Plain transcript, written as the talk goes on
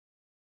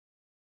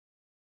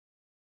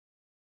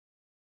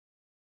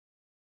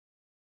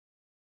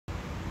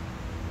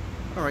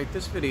Alright,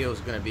 this video is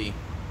going to be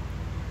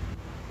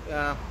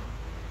a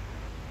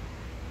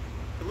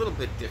little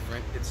bit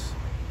different.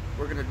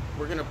 We're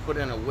gonna put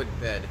in a wood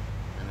bed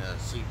in a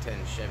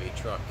C-10 Chevy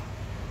truck.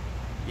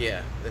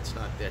 Yeah, that's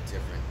not that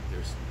different.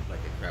 There's like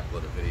a crap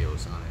load of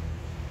videos on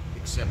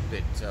it, except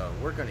that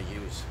we're going to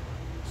use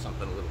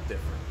something a little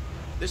different.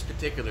 This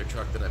particular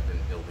truck that I've been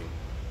building,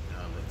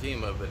 the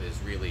theme of it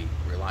is really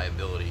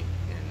reliability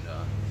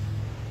and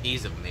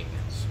ease of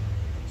maintenance.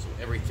 So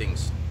everything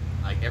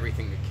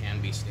that can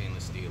be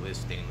stainless steel is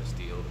stainless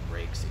steel. The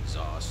brakes,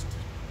 exhaust,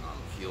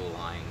 fuel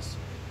lines,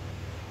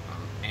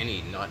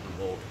 any nut and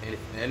bolt,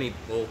 any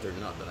bolt or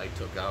nut that I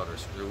took out or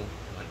screw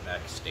went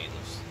back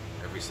stainless.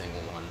 Every single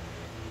one.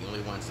 The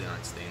only ones that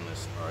aren't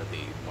stainless are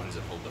the ones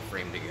that hold the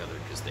frame together,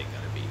 because they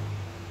got to be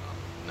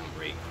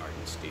number 8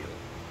 hardened steel.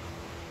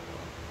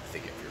 I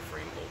think if your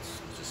frame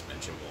bolts,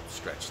 suspension bolts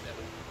stretched, that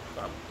would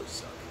probably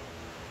suck.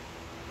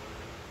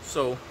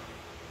 So,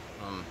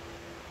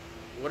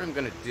 what I'm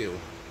going to do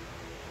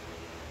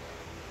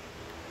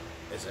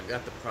is I've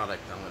got the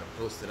product. I'm going to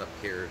post it up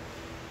here.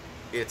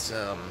 It's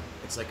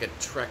like a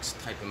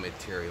Trex type of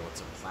material.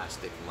 It's a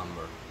plastic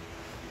lumber,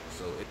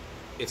 so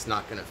it's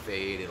not going to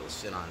fade. It'll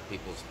sit on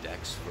people's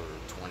decks for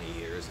 20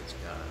 years. It's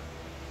got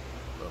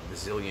a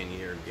bazillion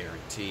year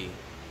guarantee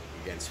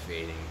against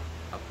fading.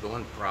 The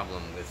one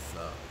problem with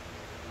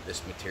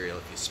this material,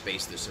 if you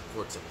space the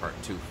supports apart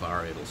too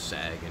far, it'll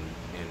sag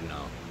and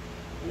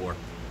warp.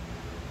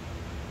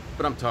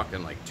 But I'm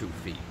talking like 2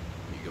 feet.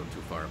 You go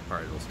too far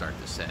apart, it'll start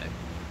to sag.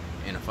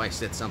 And if I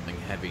set something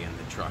heavy in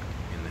the truck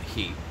in the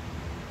heat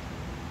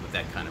with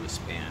that kind of a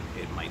span,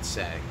 it might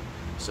sag.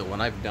 So what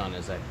I've done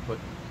is I've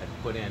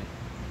put in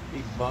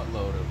a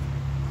buttload of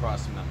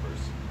cross members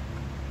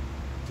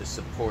to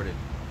support it.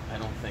 I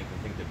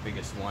think the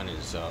biggest one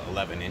is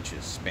 11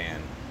 inches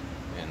span,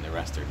 and the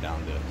rest are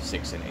down to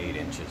 6 and 8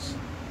 inches.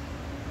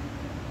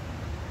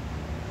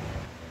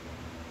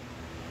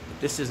 But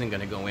this isn't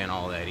going to go in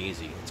all that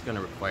easy. It's going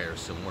to require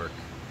some work.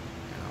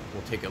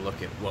 We'll take a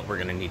look at what we're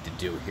going to need to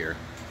do here.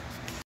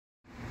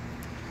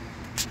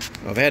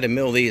 I've had to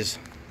mill these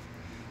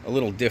a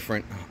little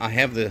different. I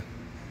have the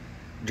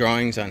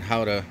drawings on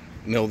how to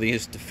mill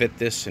these to fit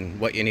this and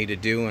what you need to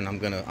do, and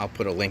I'll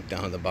put a link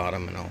down at the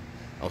bottom, and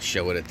I'll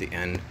show it at the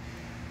end.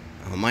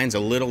 Mine's a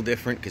little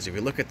different because if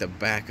you look at the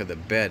back of the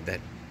bed,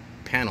 that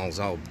panel's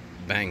all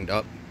banged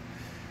up.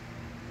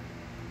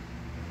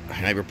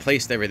 And I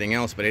replaced everything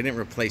else, but I didn't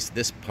replace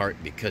this part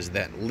because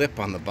that lip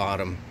on the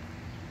bottom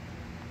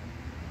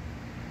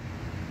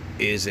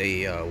is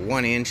a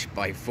 1 inch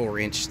by 4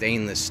 inch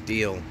stainless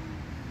steel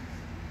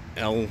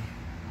L.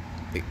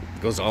 It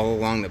goes all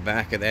along the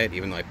back of that,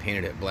 even though I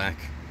painted it black.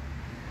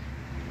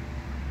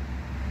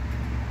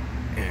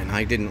 And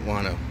I didn't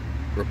want to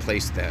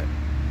replace that.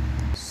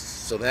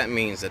 So that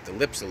means that the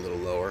lip's a little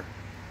lower,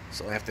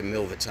 so I have to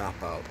mill the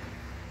top out.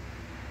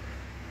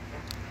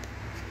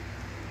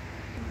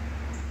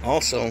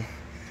 Also,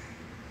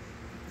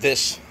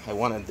 I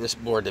wanted this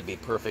board to be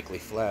perfectly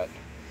flat.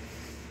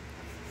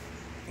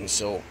 And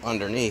so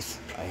underneath,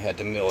 I had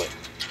to mill it.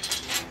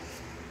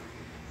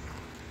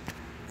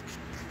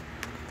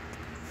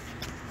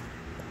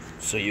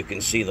 So you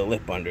can see the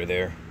lip under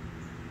there.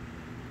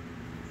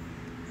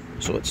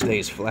 So it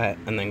stays flat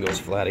and then goes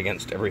flat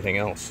against everything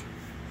else.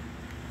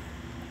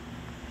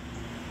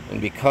 And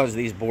because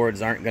these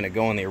boards aren't going to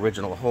go in the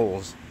original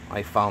holes,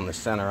 I found the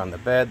center on the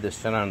bed, the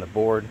center on the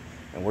board,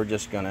 and we're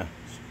just going to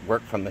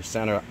work from the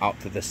center out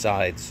to the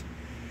sides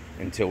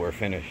until we're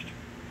finished.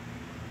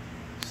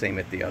 Same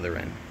at the other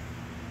end.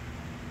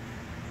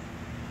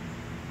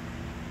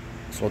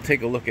 So we'll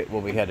take a look at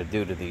what we had to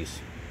do to these.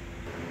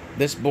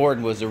 This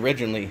board was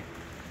originally,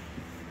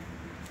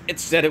 it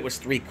said it was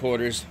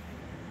 3/4,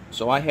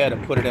 so I had to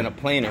put it in a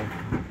planer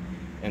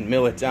and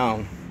mill it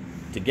down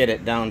to get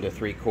it down to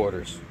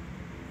 3/4.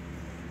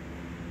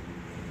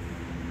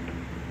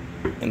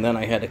 And then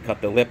I had to cut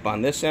the lip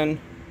on this end,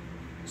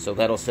 so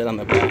that'll sit on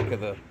the back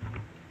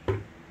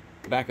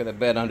of the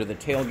bed under the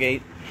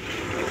tailgate.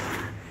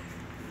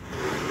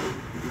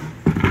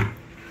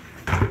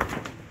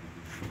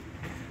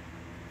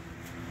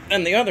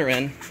 And the other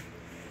end,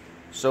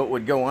 so it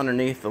would go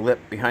underneath the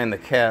lip behind the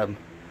cab.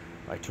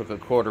 I took a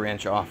 1/4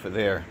 inch off of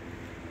there.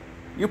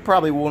 You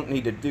probably won't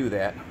need to do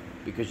that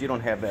because you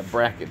don't have that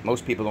bracket.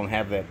 Most people don't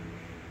have that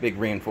big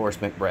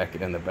reinforcement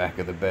bracket in the back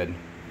of the bed.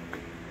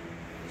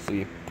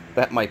 So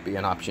that might be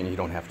an option you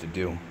don't have to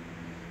do.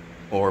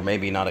 Or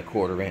maybe not a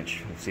 1/4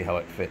 inch. We'll see how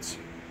it fits.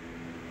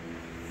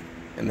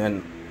 And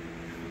then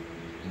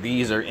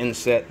these are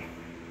inset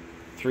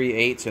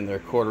 3/8 and they're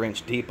 1/4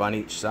 inch deep on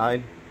each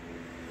side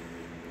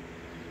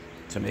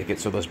to make it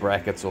so those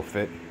brackets will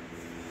fit.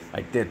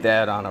 I did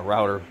that on a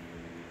router.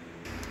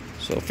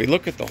 So if we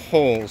look at the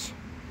holes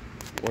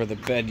where the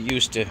bed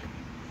used to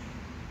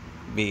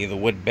be, the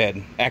wood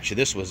bed, actually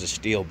this was a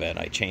steel bed,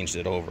 I changed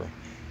it over,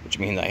 which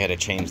means I had to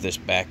change this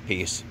back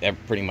piece,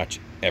 pretty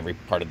much every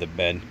part of the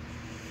bed.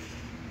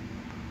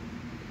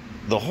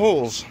 The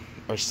holes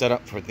are set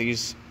up for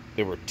these.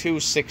 There were 2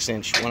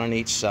 6-inch, one on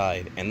each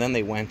side, and then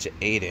they went to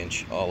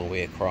 8-inch all the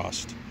way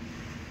across.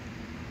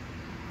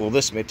 Well,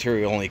 this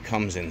material only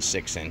comes in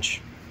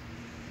 6-inch.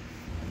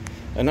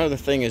 Another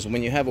thing is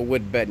when you have a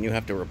wood bed and you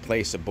have to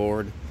replace a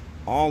board,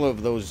 all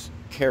of those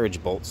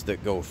carriage bolts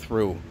that go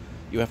through,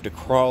 you have to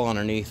crawl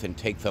underneath and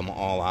take them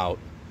all out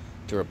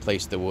to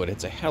replace the wood.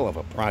 It's a hell of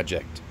a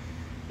project.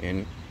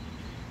 And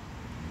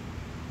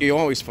you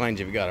always find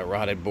you've got a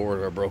rotted board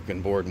or a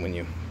broken board when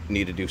you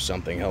need to do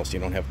something else. You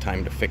don't have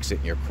time to fix it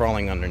and you're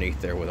crawling underneath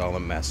there with all the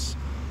mess.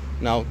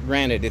 Now,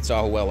 granted, it's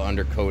all well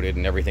undercoated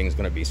and everything's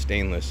going to be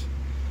stainless.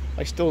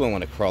 I still don't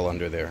want to crawl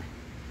under there.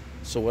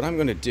 So what I'm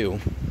going to do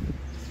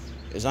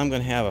is I'm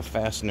going to have a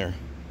fastener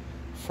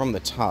from the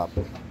top.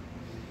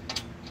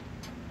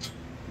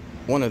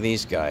 One of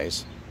these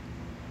guys,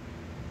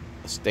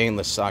 a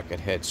stainless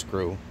socket head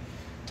screw.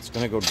 It's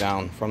going to go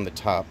down from the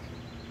top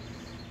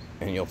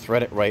and you'll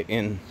thread it right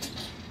in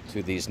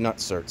to these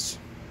nutserts.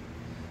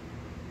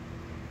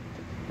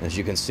 As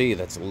you can see,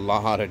 that's a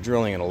lot of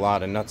drilling and a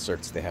lot of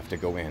nutserts they have to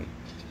go in.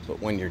 But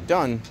when you're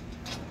done,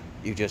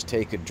 you just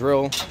take a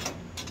drill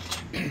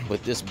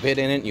with this bit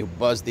in it, you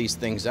buzz these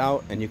things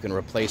out, and you can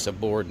replace a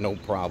board no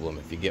problem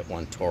if you get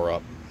one tore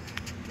up.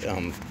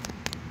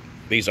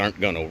 These aren't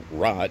going to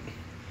rot.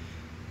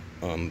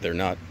 They're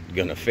not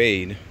going to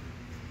fade.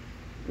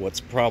 What's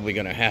probably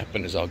going to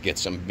happen is I'll get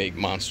some big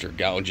monster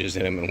gouges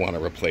in them and want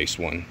to replace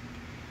one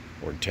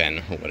or 10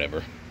 or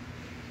whatever.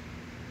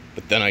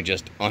 But then I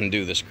just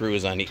undo the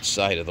screws on each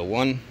side of the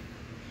one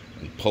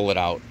and pull it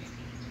out,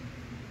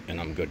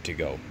 and I'm good to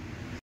go.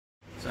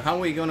 So how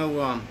are we going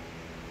to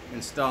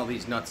install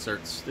these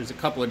nutserts? There's a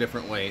couple of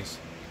different ways.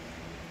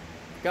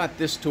 Got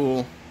this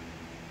tool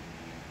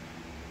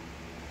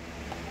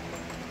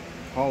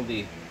called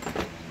the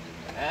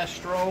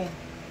Astro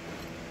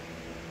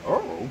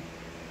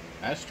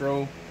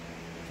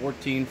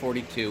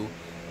 1442.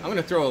 I'm going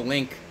to throw a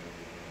link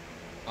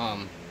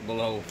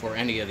below for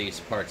any of these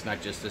parts,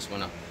 not just this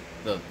one.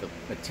 The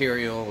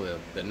material,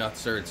 the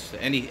nutserts,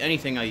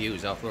 anything I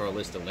use, I'll throw a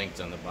list of links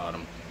on the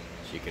bottom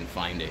so you can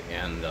find it,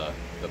 and the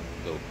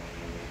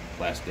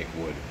plastic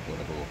wood,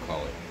 whatever we'll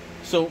call it.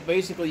 So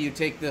basically you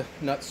take the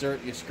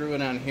nutsert, you screw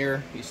it on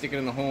here, you stick it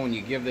in the hole, and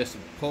you give this a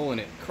pull and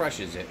it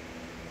crushes it.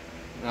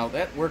 Now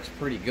that works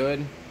pretty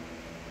good.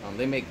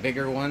 They make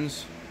bigger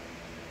ones,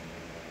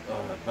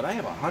 but I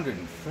have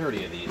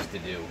 130 of these to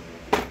do,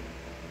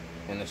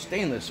 and the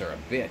stainless are a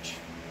bitch.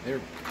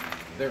 They're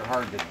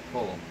hard to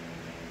pull.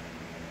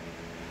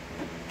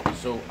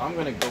 So I'm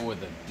gonna go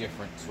with a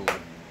different tool.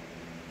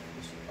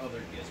 This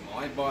other gizmo,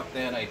 I bought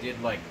that. I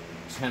did like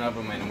 10 of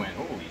them and went,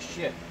 holy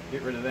shit,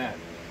 get rid of that.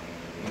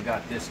 And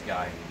got this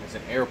guy. It's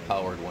an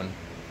air-powered one.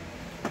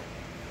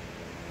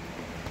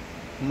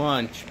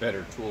 Much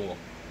better tool.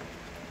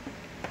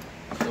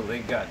 So they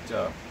got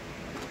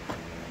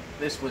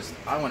this was,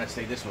 I want to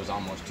say this was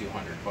almost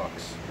 200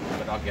 bucks,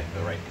 but I'll get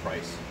the right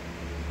price.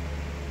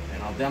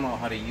 And I'll demo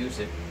how to use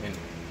it.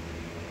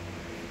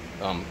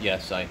 And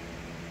yes, I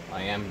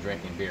am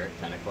drinking beer at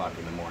 10 o'clock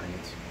in the morning.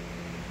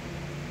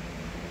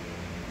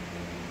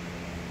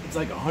 It's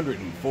like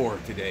 104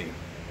 today.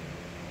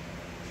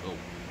 So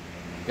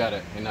got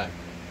it,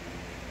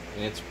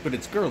 but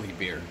it's girly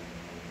beer.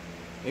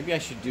 Maybe I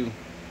should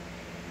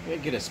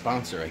get a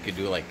sponsor. I could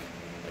do like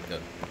a,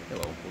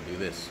 hello, we'll do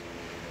this.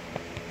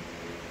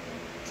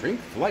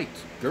 Drink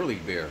Flight girly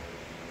beer.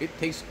 It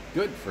tastes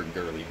good for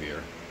girly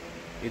beer.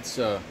 It's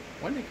why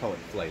do they call it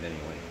Flight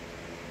anyway?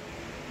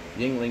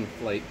 Yingling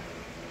Flight.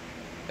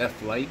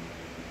 F-Light.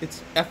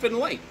 It's F and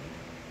Light.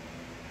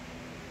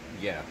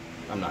 Yeah,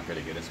 I'm not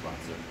gonna get a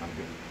sponsor. I'm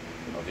good.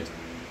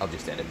 I'll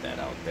just edit that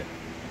out. That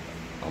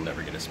I'll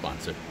never get a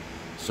sponsor.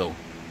 So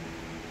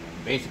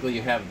basically,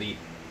 you have the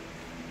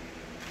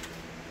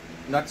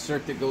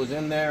nutsert that goes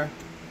in there.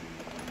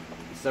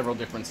 Several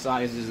different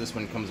sizes. This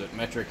one comes with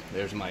metric.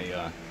 There's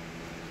my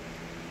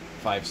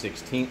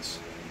 5/16.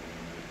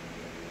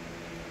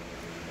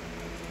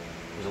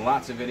 There's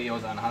lots of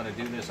videos on how to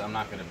do this. I'm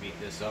not going to beat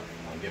this up.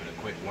 I'll give it a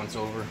quick once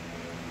over.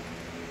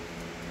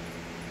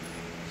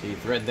 So you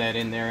thread that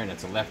in there, and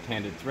it's a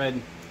left-handed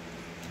thread.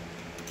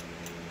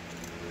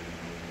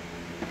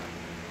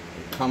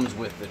 It comes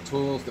with the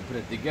tools to put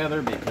it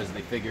together, because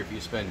they figure if you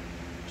spend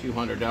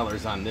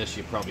 $200 on this,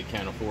 you probably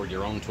can't afford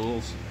your own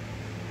tools.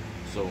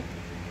 So it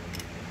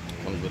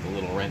comes with a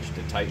little wrench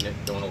to tighten it.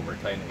 Don't over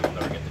tighten it, you'll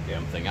never get the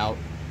damn thing out.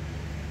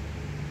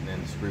 And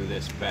then screw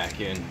this back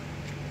in.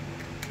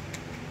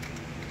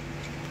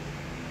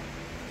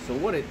 So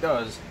what it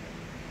does,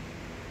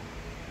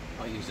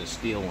 I'll use a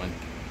steel one.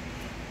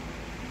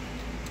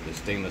 The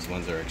stainless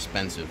ones are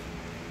expensive.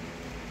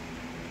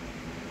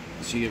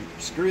 So you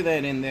screw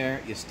that in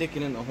there, you stick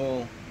it in the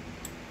hole,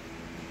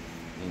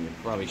 and you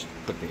probably should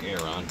put the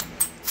air on.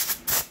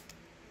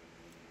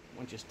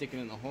 Once you stick it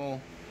in the hole,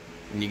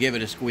 and you give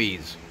it a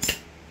squeeze,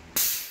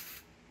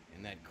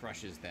 and that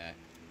crushes that,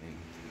 and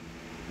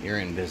you're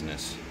in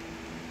business.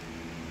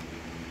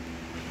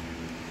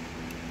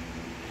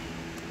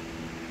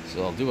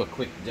 So I'll do a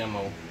quick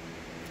demo.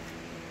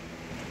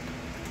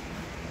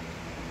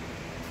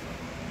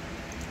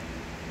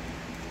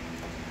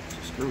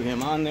 So screw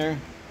him on there,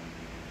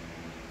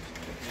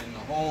 stick it in the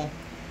hole,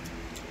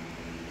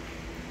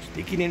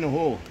 Stick it in the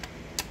hole.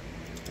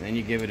 And then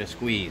you give it a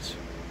squeeze.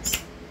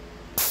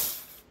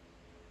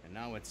 And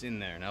now it's in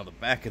there. Now the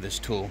back of this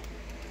tool,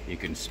 you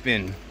can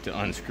spin to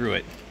unscrew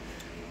it.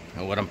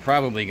 Now what I'm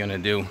probably going to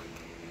do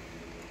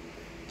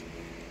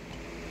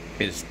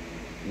is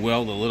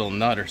weld a little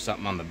nut or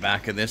something on the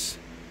back of this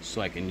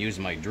so I can use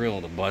my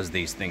drill to buzz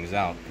these things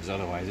out, because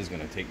otherwise it's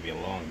going to take me a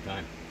long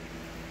time.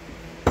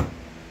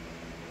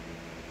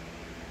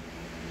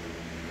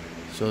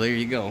 So there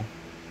you go.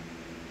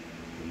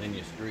 And then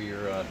you screw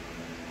your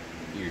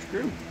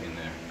screw in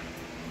there.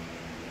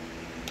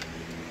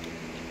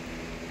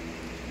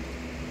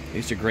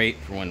 These are great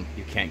for when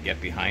you can't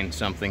get behind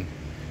something.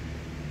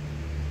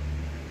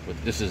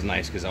 But this is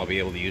nice because I'll be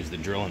able to use the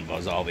drill and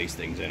buzz all these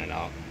things in and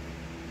out.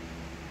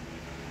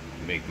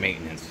 Make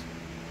maintenance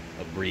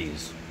a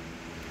breeze.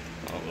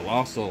 Well,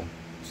 also,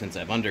 since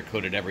I've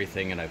undercoated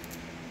everything and I've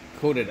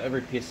coated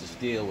every piece of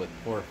steel with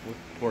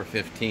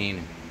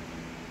 415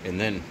 and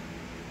then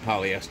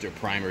polyester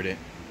primered it,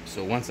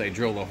 so once I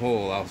drill the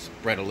hole, I'll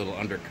spread a little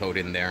undercoat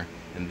in there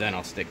and then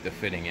I'll stick the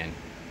fitting in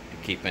to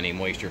keep any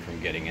moisture from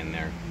getting in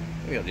there.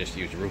 Maybe I'll just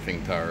use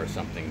roofing tar or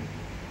something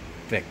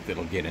thick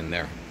that'll get in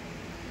there.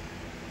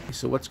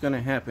 So what's going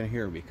to happen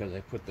here, because I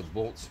put the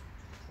bolts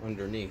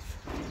underneath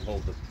to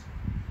hold the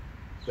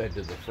bed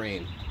to the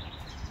frame,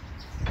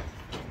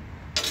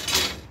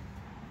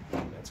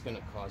 that's going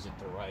to cause it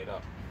to ride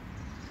up.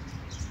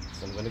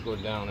 So I'm going to go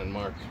down and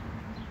mark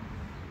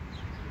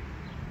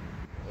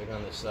right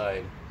on the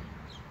side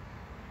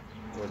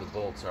where the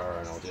bolts are,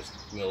 and I'll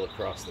just mill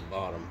across the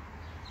bottom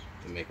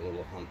to make a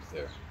little hump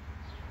there.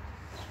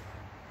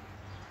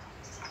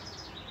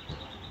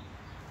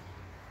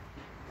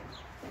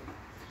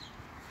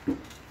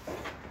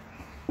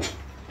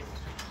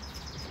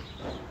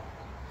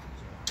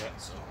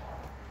 So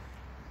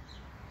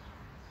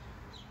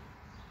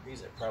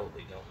these I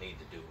probably don't need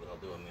to do, but I'll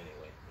do them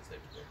anyway because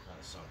they're kind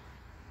of sunk.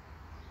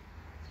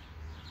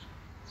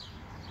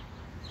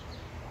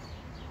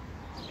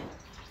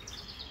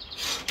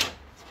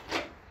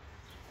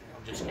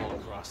 I'll just go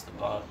across the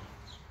bottom.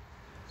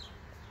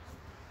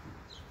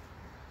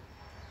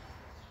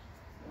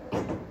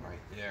 Right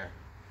there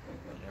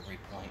at every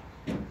point.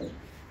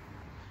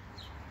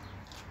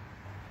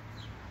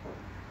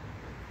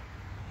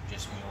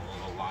 Just mill a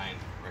little line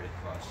right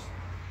across,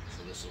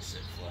 so this will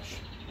sit flush.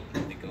 I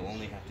think I'll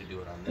only have to do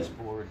it on this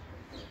board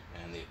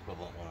and the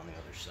equivalent one on the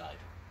other side.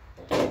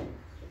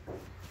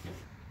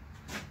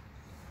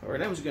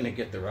 Alright, I was going to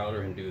get the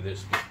router and do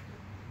this,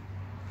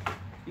 but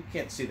you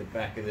can't see the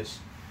back of this.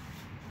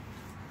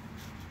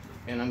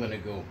 And I'm going to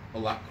go a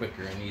lot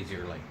quicker and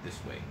easier like this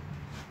way.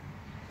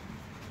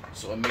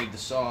 So I made the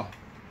saw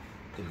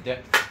the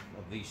depth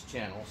of these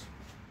channels.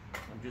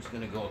 I'm just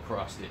going to go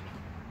across it.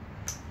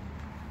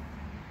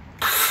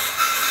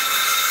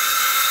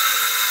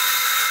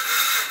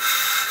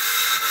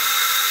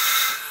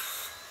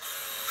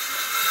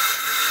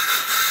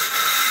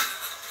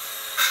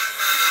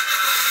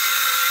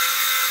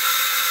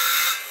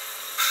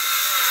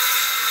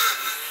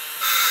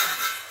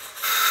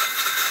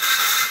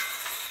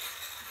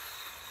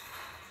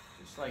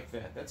 Like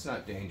that. That's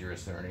not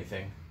dangerous or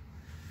anything.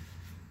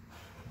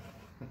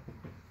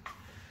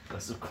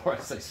 Unless of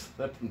course I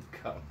slip and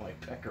cut my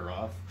pecker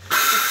off.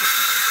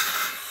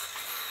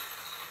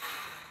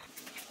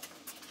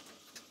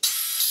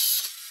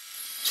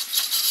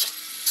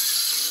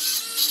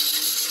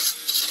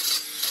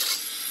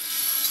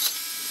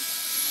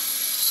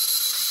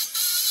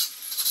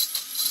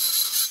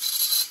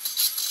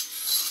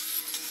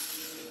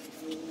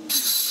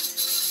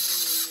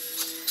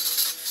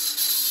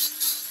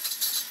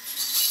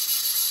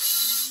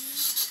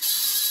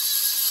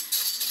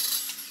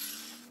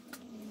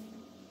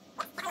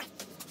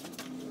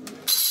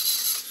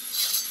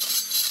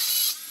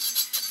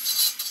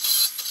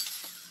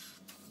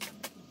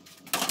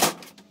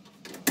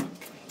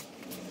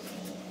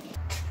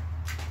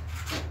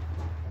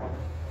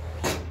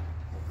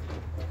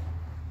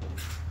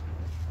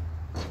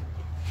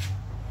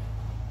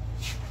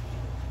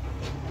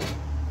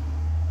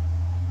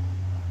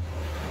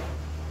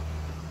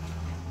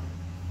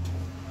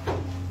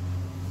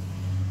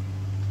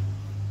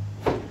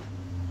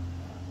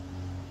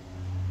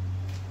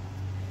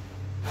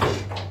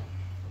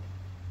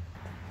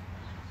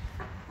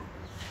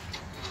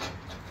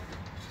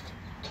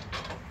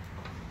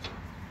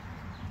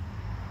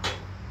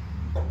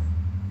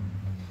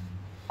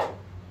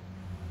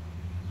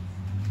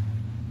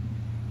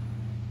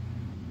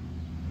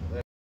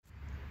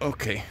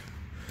 Okay,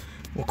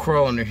 we'll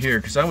crawl under here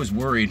because I was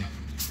worried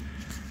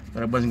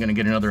that I wasn't going to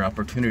get another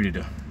opportunity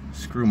to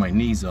screw my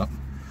knees up.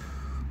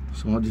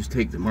 So I'll just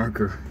take the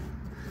marker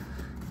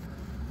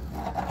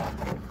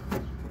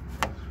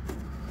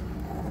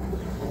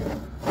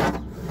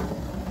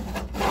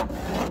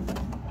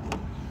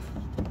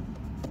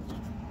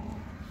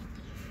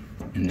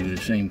and do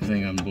the same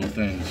thing on both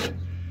ends.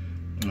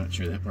 I'm not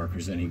sure that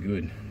marker's any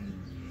good,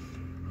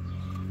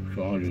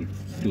 so I'll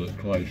just do it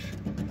twice.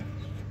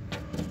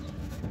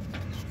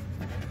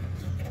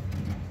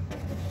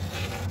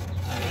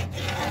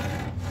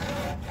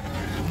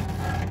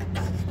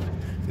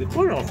 You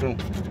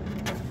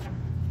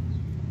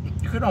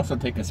could also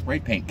take a spray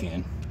paint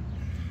can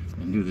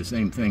and do the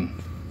same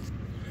thing.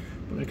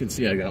 But I can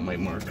see I got my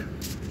mark.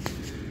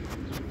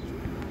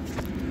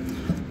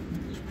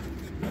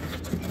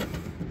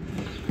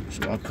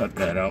 So I'll cut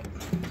that out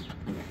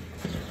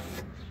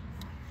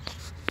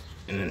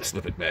and then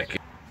slip it back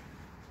in.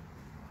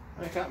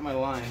 I got my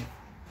line.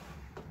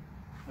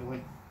 I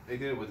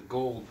did it with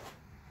gold,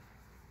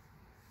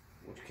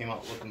 which came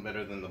out looking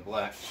better than the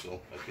black, so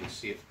I can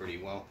see it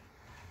pretty well.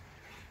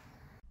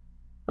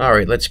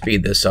 Alright, let's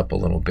speed this up a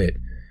little bit.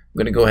 I'm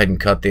going to go ahead and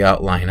cut the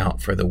outline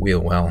out for the wheel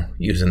well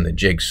using the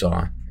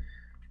jigsaw.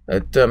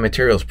 That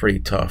material's pretty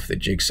tough. The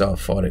jigsaw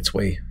fought its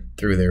way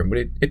through there, but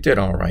it did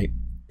alright.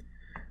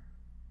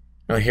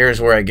 Now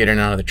here's where I get in and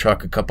out of the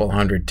truck a couple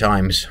hundred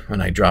times when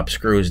I drop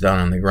screws down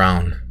on the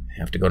ground. I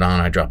have to go down,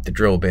 I drop the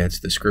drill bits,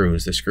 the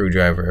screws, the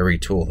screwdriver, every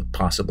tool that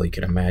possibly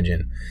can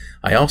imagine.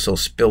 I also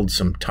spilled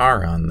some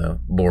tar on the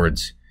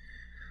boards,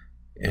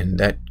 and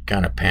that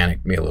kind of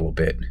panicked me a little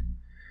bit.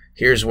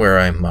 Here's where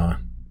I'm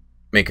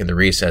making the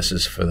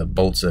recesses for the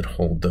bolts that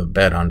hold the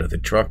bed onto the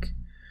truck.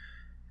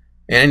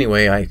 And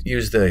anyway, I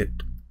used the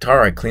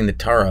tar, I cleaned the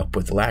tar up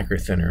with lacquer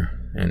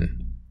thinner,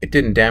 and it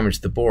didn't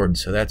damage the board,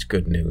 so that's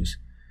good news.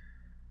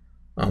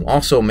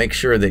 Also, make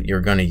sure that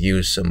you're going to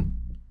use some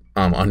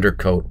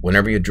undercoat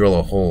whenever you drill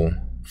a hole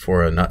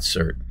for a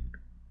Nutsert.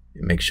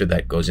 Make sure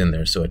that goes in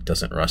there so it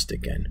doesn't rust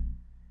again.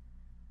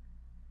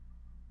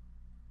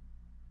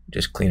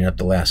 Just clean up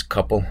the last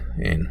couple,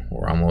 and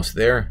we're almost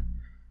there.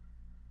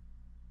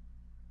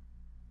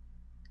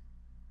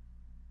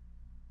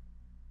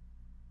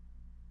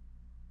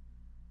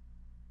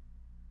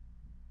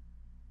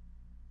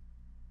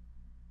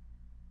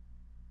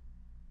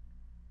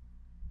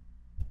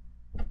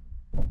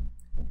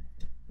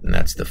 And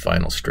that's the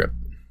final strip.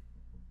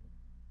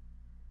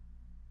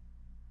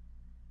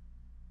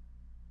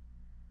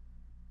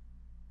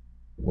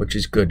 Which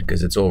is good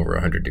because it's over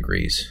 100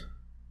 degrees.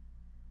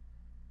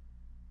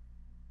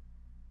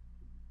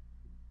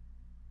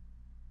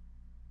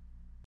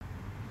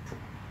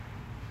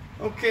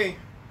 Okay,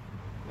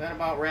 that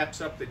about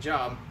wraps up the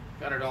job.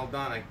 Got it all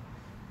done. I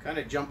kind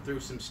of jumped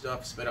through some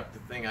stuff, sped up the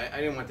thing. I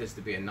didn't want this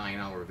to be a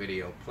 9-hour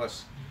video.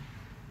 Plus,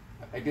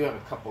 I do have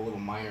a couple little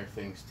minor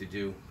things to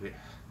do. But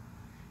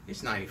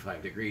it's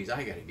 95 degrees.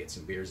 I got to get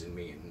some beers in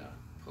me and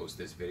post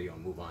this video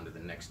and move on to the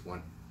next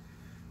one.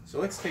 So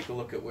let's take a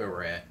look at where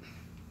we're at.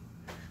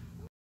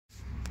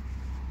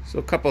 So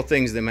a couple of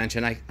things to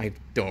mention. I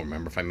don't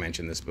remember if I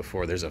mentioned this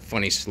before. There's a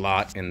funny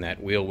slot in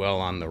that wheel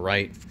well on the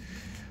right.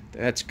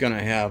 That's going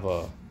to have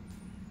a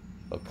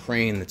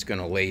crane that's going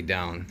to lay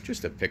down,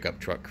 just a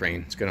pickup truck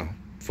crane. It's going to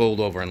fold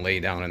over and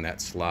lay down in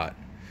that slot.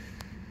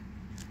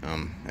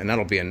 And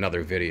that'll be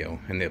another video.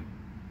 And the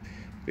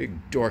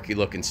big dorky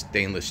looking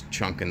stainless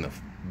chunk in the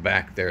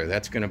back there,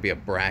 that's going to be a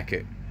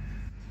bracket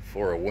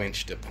for a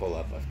winch to pull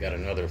up. I've got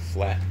another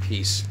flat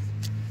piece.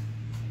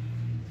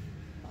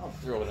 I'll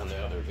throw it on the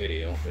other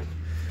video,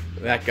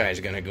 but that guy's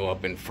going to go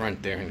up in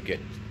front there and get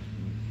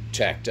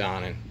tacked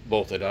on and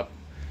bolted up,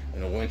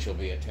 and a winch will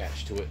be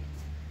attached to it,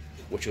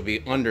 which will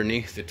be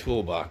underneath the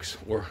toolbox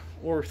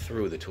or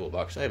through the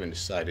toolbox. I haven't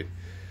decided.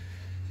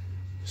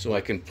 So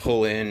I can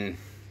pull in,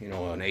 you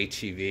know, an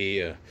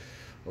ATV, a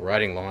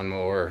riding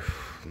lawnmower,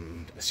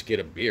 a skid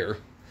of beer,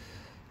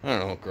 I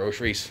don't know,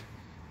 groceries.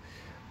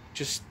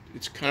 Just,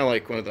 it's kind of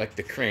like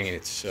the crane.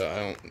 It's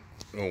I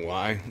don't know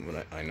why,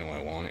 but I know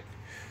I want it.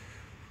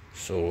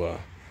 So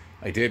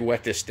I did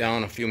wet this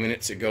down a few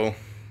minutes ago.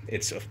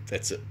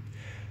 That's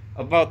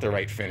about the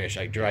right finish.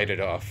 I dried it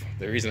off.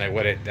 The reason I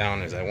wet it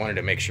down is I wanted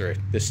to make sure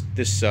this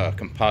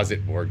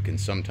composite board can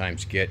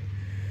sometimes get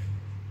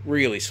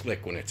really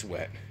slick when it's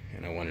wet,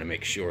 and I wanted to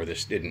make sure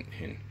this didn't,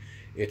 and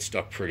it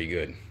stuck pretty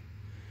good.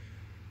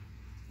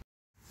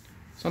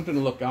 Something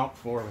to look out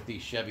for with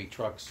these Chevy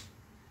trucks,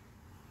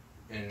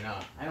 and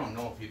I don't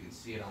know if you can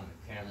see it on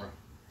the camera,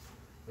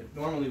 but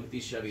normally with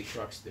these Chevy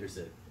trucks there's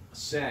a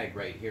sag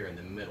right here in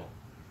the middle.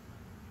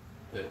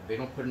 They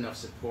don't put enough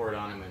support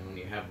on them, and when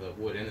you have the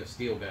wood and the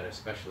steel bed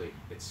especially,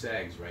 it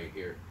sags right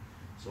here.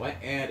 So I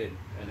added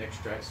an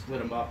extra, I split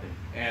them up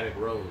and added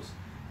rows,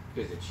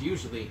 because it's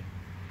usually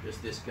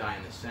just this guy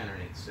in the center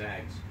and it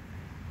sags.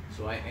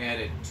 So I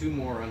added 2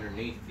 more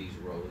underneath these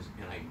rows,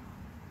 and I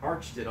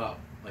arched it up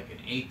like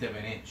 1/8 of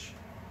an inch,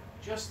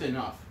 just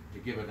enough to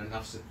give it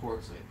enough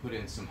support. So I put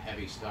in some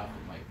heavy stuff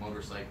with my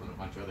motorcycle and a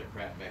bunch of other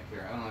crap back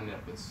here. I don't end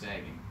up with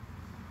sagging.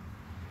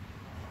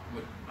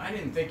 But I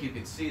didn't think you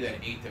could see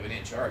that 1/8 of an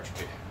inch arch,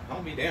 but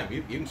I'll be damned,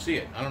 you can see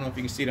it. I don't know if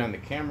you can see it on the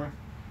camera,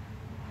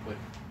 but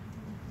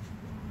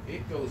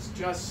it goes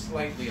just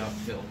slightly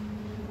uphill.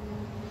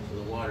 So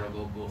the water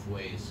will go both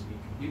ways.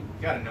 You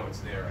gotta know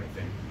it's there, I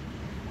think.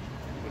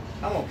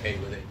 But I'm okay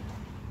with it.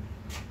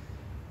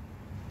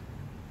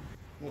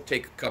 We'll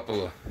take a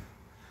couple of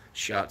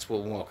shots.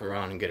 We'll walk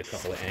around and get a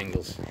couple of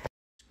angles.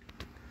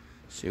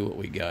 See what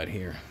we got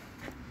here.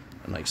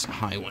 A nice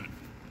high one.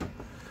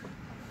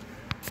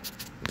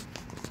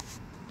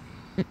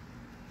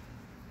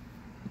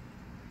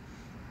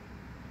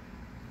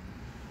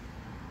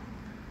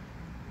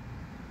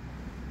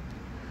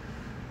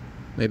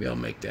 Maybe I'll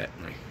make that.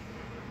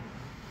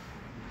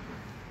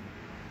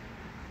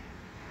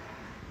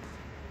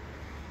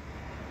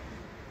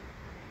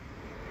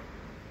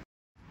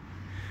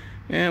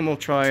 And we'll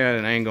try at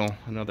an angle,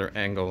 another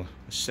angle,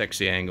 a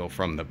sexy angle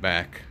from the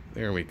back.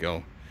 There we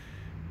go.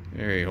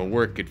 There you go.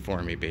 Work it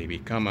for me, baby.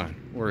 Come on,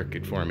 work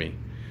it for me.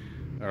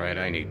 All right,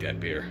 I need that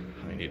beer.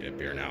 I need that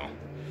beer now.